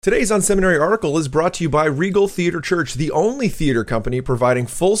Today's Unseminary article is brought to you by Regal Theater Church, the only theater company providing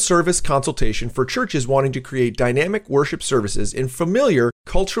full-service consultation for churches wanting to create dynamic worship services in familiar,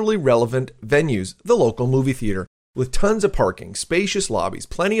 culturally relevant venues, the local movie theater. With tons of parking, spacious lobbies,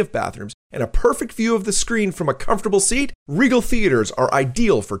 plenty of bathrooms, and a perfect view of the screen from a comfortable seat, Regal Theaters are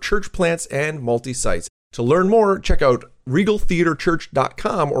ideal for church plants and multi-sites. To learn more, check out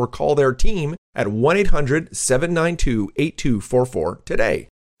regaltheaterchurch.com or call their team at 1-800-792-8244 today.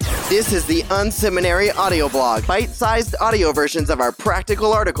 This is the Unseminary audio blog, bite-sized audio versions of our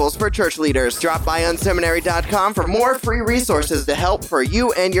practical articles for church leaders. Drop by unseminary.com for more free resources to help for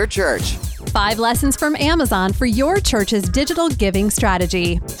you and your church. 5 lessons from Amazon for your church's digital giving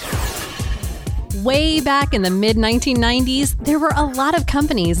strategy. Way back in the mid-1990s, there were a lot of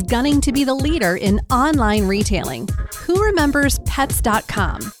companies gunning to be the leader in online retailing. Who remembers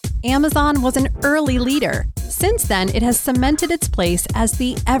Pets.com? Amazon was an early leader. Since then, it has cemented its place as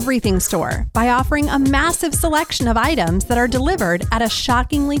the everything store by offering a massive selection of items that are delivered at a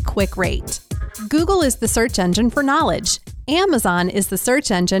shockingly quick rate. Google is the search engine for knowledge. Amazon is the search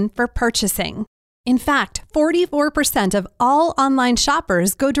engine for purchasing. In fact, 44% of all online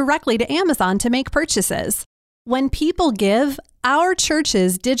shoppers go directly to Amazon to make purchases. When people give, our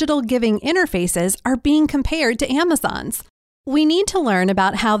church's digital giving interfaces are being compared to Amazon's. We need to learn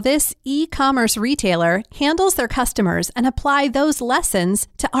about how this e-commerce retailer handles their customers and apply those lessons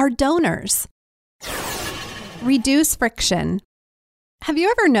to our donors. Reduce friction. Have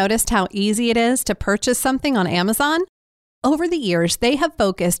you ever noticed how easy it is to purchase something on Amazon? Over the years, they have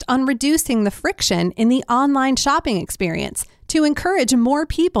focused on reducing the friction in the online shopping experience to encourage more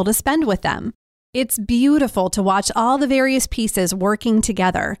people to spend with them. It's beautiful to watch all the various pieces working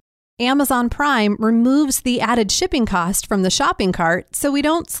together. Amazon Prime removes the added shipping cost from the shopping cart so we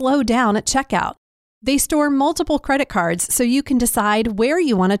don't slow down at checkout. They store multiple credit cards so you can decide where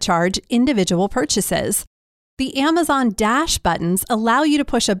you want to charge individual purchases. The Amazon Dash buttons allow you to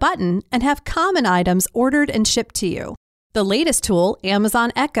push a button and have common items ordered and shipped to you. The latest tool,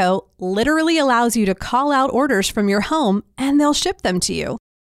 Amazon Echo, literally allows you to call out orders from your home and they'll ship them to you.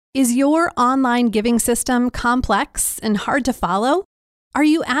 Is your online giving system complex and hard to follow? Are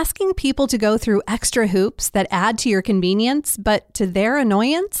you asking people to go through extra hoops that add to your convenience, but to their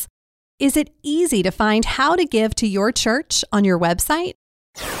annoyance? Is it easy to find how to give to your church on your website?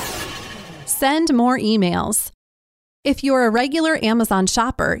 Send more emails. If you're a regular Amazon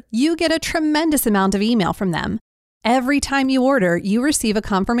shopper, you get a tremendous amount of email from them. Every time you order, you receive a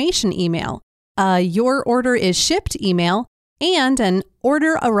confirmation email, a your order is shipped email, and an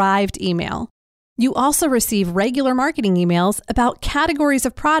order arrived email. You also receive regular marketing emails about categories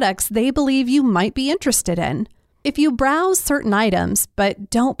of products they believe you might be interested in. If you browse certain items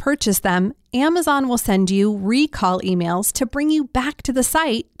but don't purchase them, Amazon will send you recall emails to bring you back to the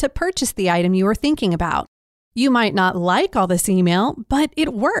site to purchase the item you were thinking about. You might not like all this email, but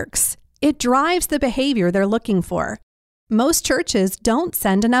it works. It drives the behavior they're looking for. Most churches don't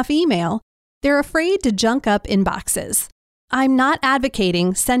send enough email. They're afraid to junk up inboxes. I'm not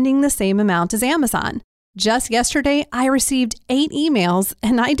advocating sending the same amount as Amazon. Just yesterday, I received 8 emails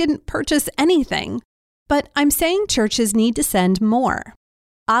and I didn't purchase anything. But I'm saying churches need to send more.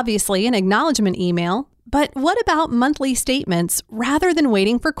 Obviously, an acknowledgement email, but what about monthly statements rather than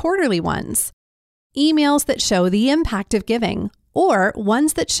waiting for quarterly ones? Emails that show the impact of giving, or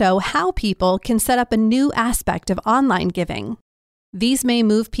ones that show how people can set up a new aspect of online giving. These may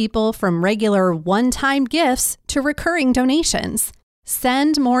move people from regular one-time gifts to recurring donations.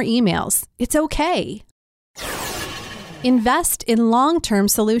 Send more emails. It's okay. Invest in long-term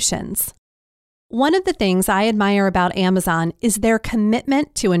solutions. One of the things I admire about Amazon is their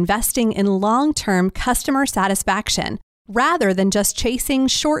commitment to investing in long-term customer satisfaction rather than just chasing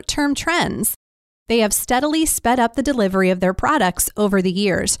short-term trends. They have steadily sped up the delivery of their products over the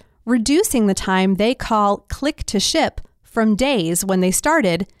years, reducing the time they call click to ship from days when they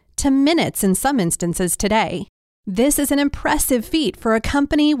started to minutes in some instances today. This is an impressive feat for a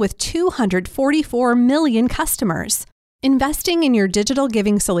company with 244 million customers. Investing in your digital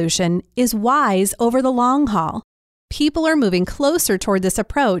giving solution is wise over the long haul. People are moving closer toward this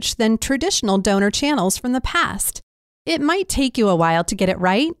approach than traditional donor channels from the past. It might take you a while to get it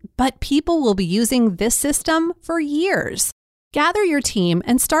right, but people will be using this system for years. Gather your team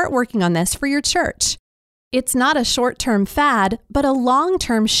and start working on this for your church. It's not a short-term fad, but a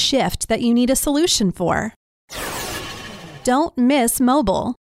long-term shift that you need a solution for. Don't miss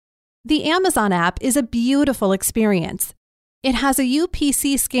mobile. The Amazon app is a beautiful experience. It has a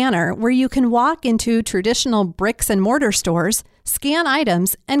UPC scanner where you can walk into traditional bricks and mortar stores, scan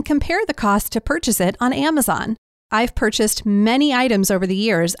items, and compare the cost to purchase it on Amazon. I've purchased many items over the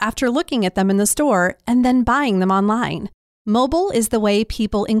years after looking at them in the store and then buying them online. Mobile is the way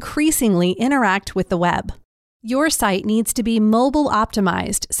people increasingly interact with the web. Your site needs to be mobile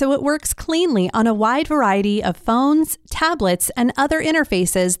optimized so it works cleanly on a wide variety of phones, tablets, and other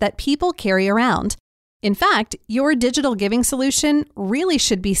interfaces that people carry around. In fact, your digital giving solution really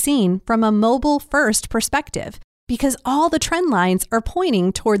should be seen from a mobile-first perspective, because all the trend lines are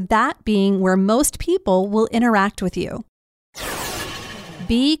pointing toward that being where most people will interact with you.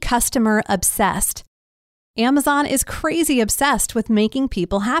 Be customer obsessed. Amazon is crazy obsessed with making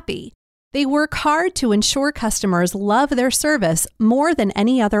people happy. They work hard to ensure customers love their service more than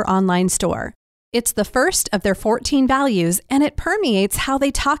any other online store. It's the first of their 14 values, and it permeates how they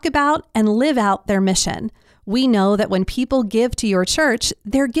talk about and live out their mission. We know that when people give to your church,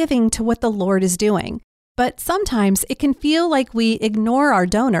 they're giving to what the Lord is doing. But sometimes it can feel like we ignore our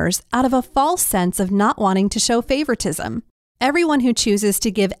donors out of a false sense of not wanting to show favoritism. Everyone who chooses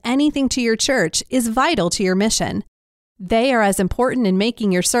to give anything to your church is vital to your mission. They are as important in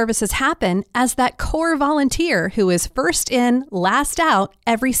making your services happen as that core volunteer who is first in, last out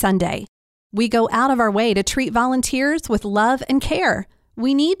every Sunday. We go out of our way to treat volunteers with love and care.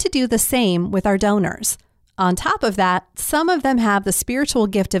 We need to do the same with our donors. On top of that, some of them have the spiritual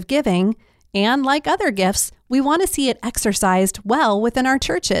gift of giving, and like other gifts, we want to see it exercised well within our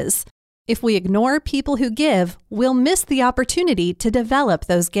churches. If we ignore people who give, we'll miss the opportunity to develop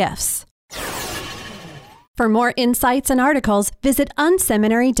those gifts. For more insights and articles, visit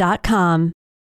unseminary.com.